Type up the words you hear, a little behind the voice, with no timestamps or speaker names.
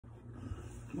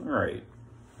All right.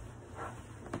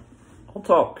 I'll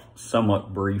talk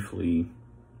somewhat briefly.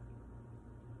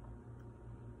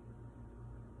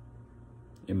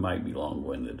 It might be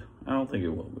long-winded. I don't think it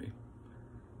will be.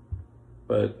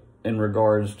 But in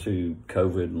regards to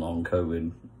COVID, long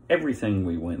COVID, everything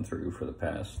we went through for the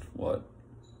past, what?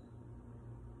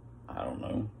 I don't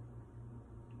know.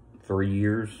 3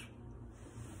 years.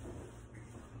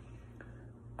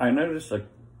 I noticed a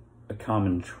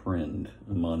common trend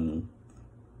among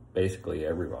basically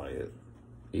everybody that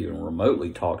even remotely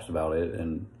talks about it,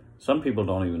 and some people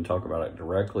don't even talk about it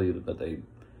directly, but they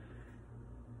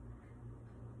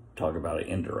talk about it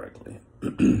indirectly.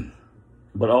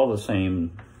 But all the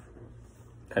same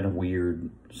kind of weird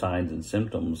signs and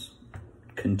symptoms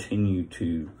continue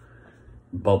to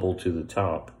bubble to the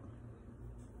top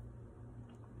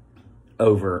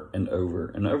over and over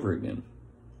and over again.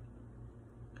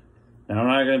 Now, I'm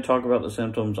not going to talk about the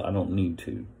symptoms. I don't need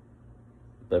to.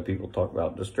 But people talk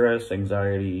about distress,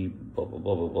 anxiety, blah, blah,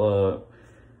 blah, blah,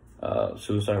 blah,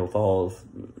 suicidal thoughts,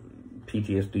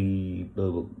 PTSD, blah,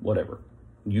 blah, whatever.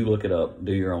 You look it up,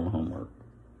 do your own homework.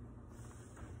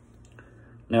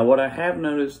 Now, what I have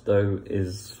noticed, though,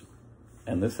 is,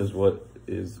 and this is what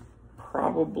is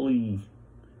probably,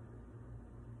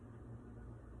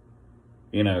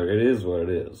 you know, it is what it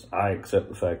is. I accept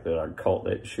the fact that I caught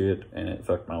that shit and it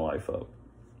fucked my life up.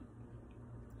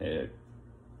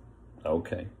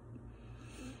 Okay.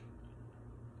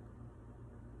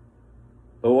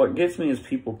 But what gets me is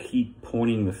people keep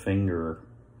pointing the finger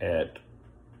at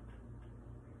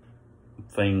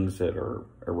things that are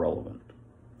irrelevant,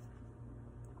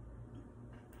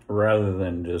 rather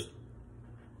than just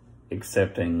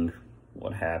accepting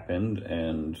what happened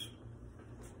and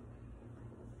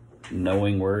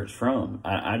knowing where it's from.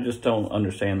 I just don't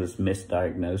understand this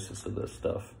misdiagnosis of this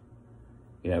stuff.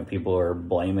 You know, people are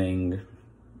blaming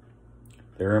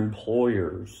their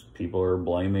employers. People are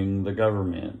blaming the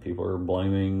government. People are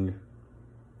blaming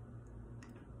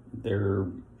their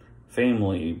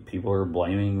family. People are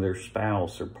blaming their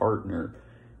spouse or partner.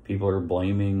 People are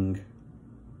blaming,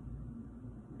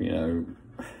 you know,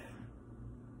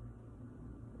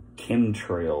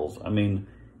 chemtrails. I mean,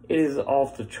 it is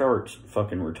off the charts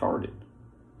fucking retarded.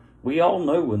 We all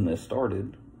know when this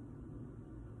started.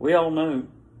 We all know.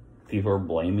 People are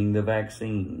blaming the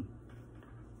vaccine.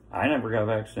 I never got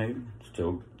vaccinated.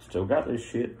 Still got this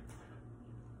shit.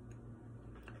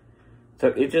 So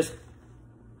it just,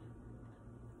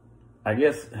 I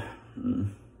guess,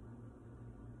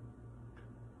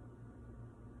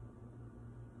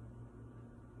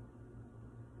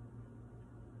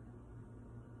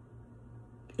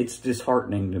 it's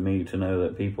disheartening to me to know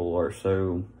that people are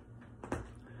so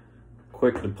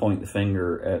quick to point the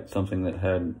finger at something that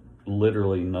had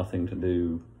literally nothing to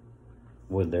do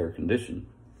with their condition.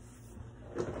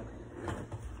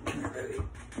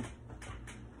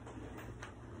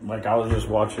 Like, I was just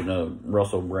watching a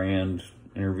Russell Brand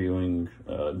interviewing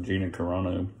Gina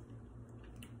Carano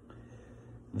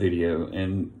video,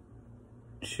 and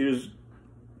she was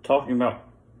talking about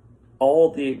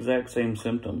all the exact same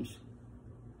symptoms,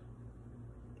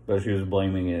 but she was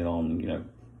blaming it on, you know,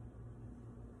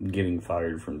 getting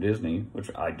fired from Disney, which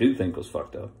I do think was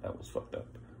fucked up. That was fucked up.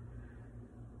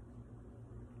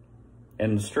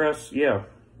 And stress, yeah,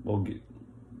 we'll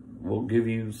give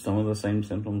you some of the same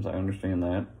symptoms. I understand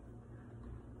that.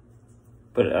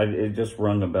 But it just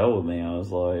rung a bell with me. I was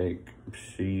like,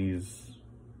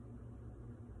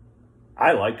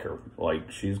 I like her. Like,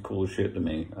 she's cool as shit to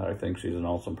me. I think she's an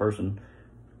awesome person.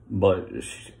 But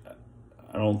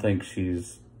I don't think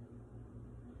she's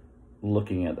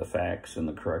looking at the facts in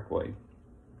the correct way.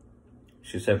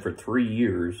 She said for 3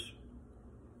 years,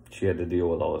 she had to deal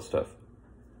with all this stuff.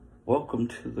 Welcome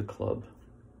to the club.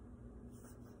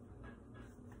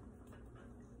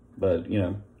 But, you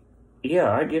know, yeah,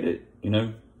 I get it. You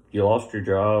know, you lost your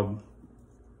job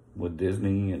with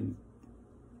Disney, and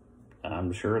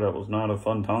I'm sure that was not a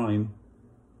fun time.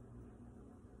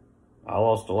 I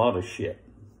lost a lot of shit.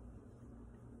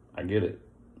 I get it.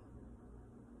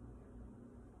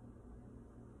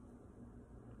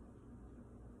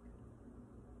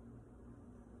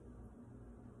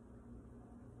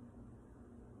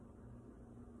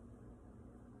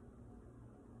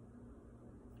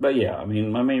 But yeah, I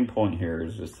mean, my main point here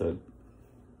is just that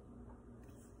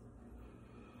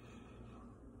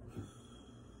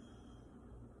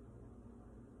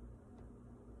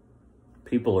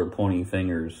people are pointing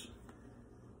fingers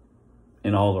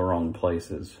in all the wrong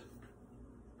places,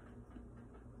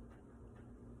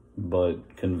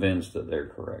 but convinced that they're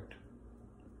correct.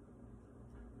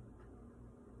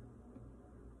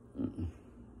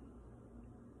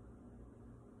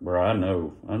 where I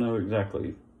know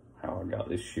exactly how I got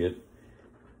this shit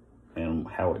and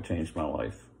how it changed my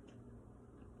life.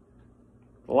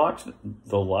 The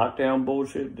lockdown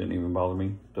bullshit didn't even bother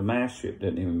me. The mask shit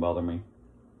didn't even bother me.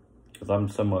 Because I'm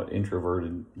somewhat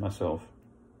introverted myself.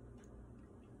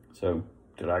 So,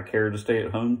 did I care to stay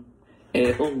at home?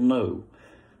 Hell no.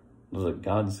 It was a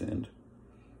godsend.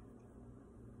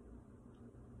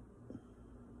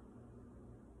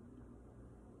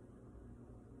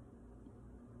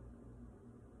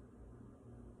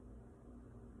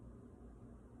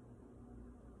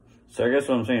 So I guess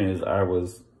what I'm saying is I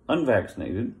was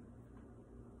unvaccinated,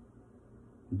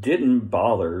 didn't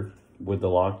bother with the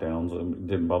lockdowns, it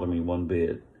didn't bother me one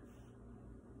bit.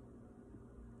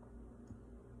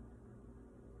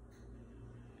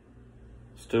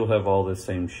 Still have all this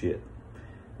same shit.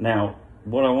 Now,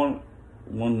 one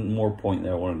more point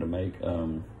that I wanted to make,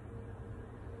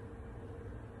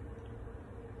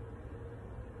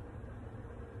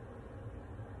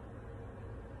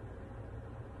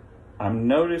 I'm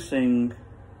noticing,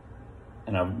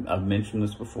 and I've mentioned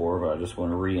this before, but I just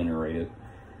want to reiterate it.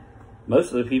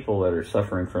 Most of the people that are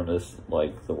suffering from this,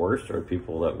 like, the worst are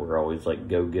people that were always, like,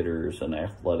 go-getters and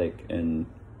athletic and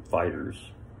fighters,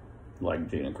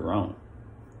 like Gina Carano.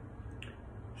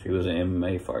 She was an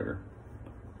MMA fighter.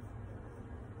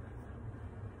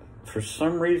 For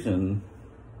some reason,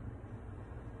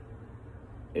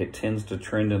 it tends to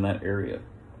trend in that area.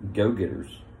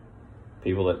 Go-getters.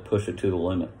 People that push it to the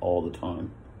limit all the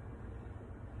time.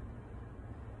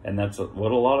 And that's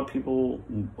what a lot of people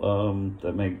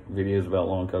that make videos about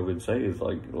long COVID say is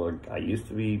like I used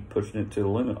to be pushing it to the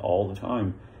limit all the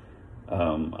time. I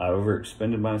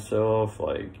overexpended myself,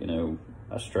 like, you know,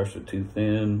 I stretched it too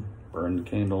thin, burned the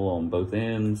candle on both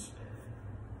ends.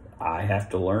 I have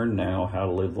to learn now how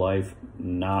to live life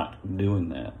not doing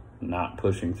that, not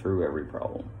pushing through every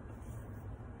problem.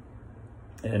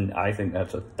 And I think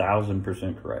that's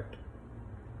 1,000% correct.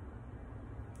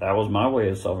 That was my way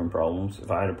of solving problems.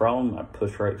 If I had a problem, I'd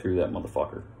push right through that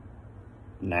motherfucker.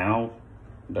 Now,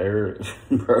 there's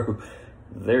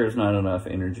not enough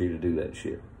energy to do that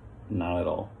shit. Not at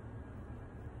all.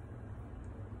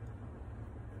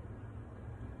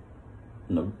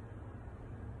 Nope.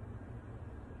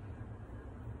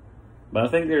 But I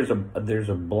think there's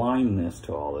a blindness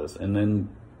to all this. And then,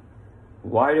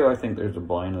 why do I think there's a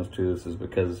blindness to this is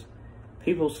because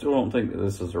people still don't think that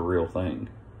this is a real thing.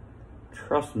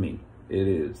 Trust me, it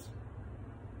is.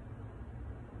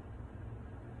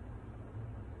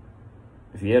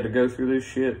 If you had to go through this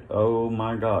shit, oh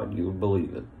my God, you would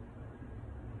believe it.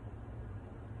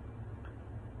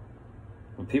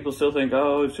 But people still think,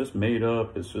 oh, it's just made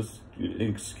up. It's just an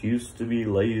excuse to be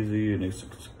lazy, an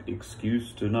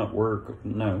excuse to not work.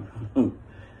 No.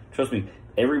 Trust me,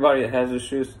 everybody that has this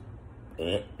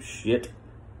shit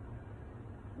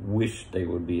wish they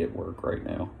would be at work right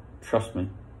now. Trust me.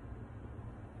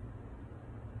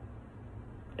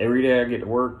 Every day I get to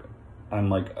work, I'm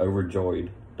like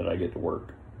overjoyed that I get to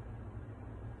work.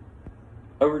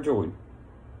 Overjoyed.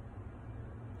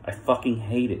 I fucking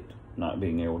hate it not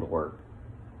being able to work.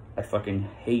 I fucking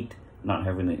hate not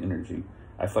having the energy.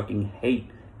 I fucking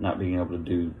hate not being able to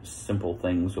do simple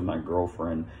things with my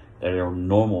girlfriend that are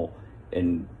normal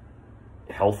and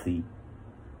healthy.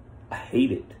 I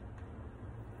hate it.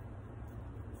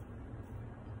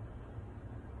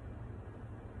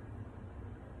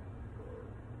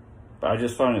 But I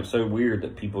just find it so weird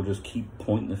that people just keep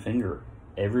pointing the finger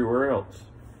everywhere else.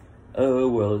 Oh,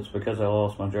 well, it's because I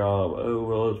lost my job. Oh,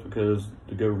 well, it's because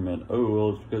the government. Oh, well,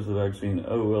 it's because of the vaccine.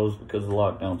 Oh, well, it's because of the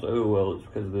lockdowns. Oh, well, it's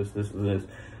because of this, and this.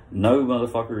 No,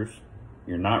 motherfuckers,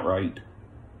 you're not right.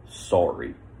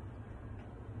 Sorry.